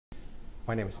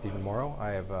My name is Steven Moro.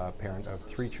 I have a parent of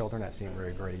 3 children at St.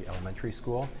 Mary Grady Elementary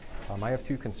School. I have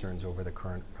 2 concerns over the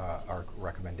current ARC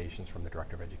recommendations from the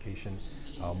Director of Education.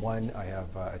 One, I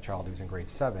have a child who's in grade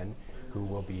 7 who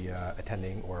will be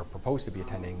attending or proposed to be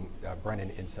attending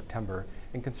Brennan in September.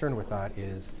 And concern with that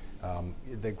is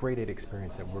the grade 8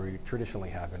 experience that we traditionally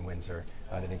have in Windsor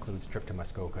that includes trip to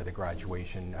Muskoka, the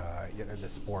graduation, the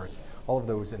sports, all of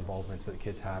those involvements that the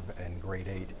kids have in grade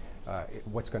 8.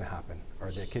 What's going to happen?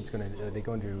 Are the kids are they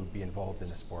going to be involved in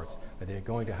the sports? Are they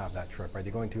going to have that trip? Are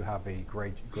they going to have a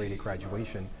grade 8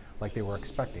 graduation like they were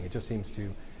expecting? It just seems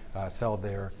to sell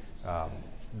their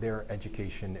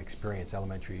education experience,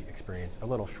 elementary experience, a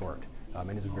little short,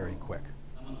 and is very quick.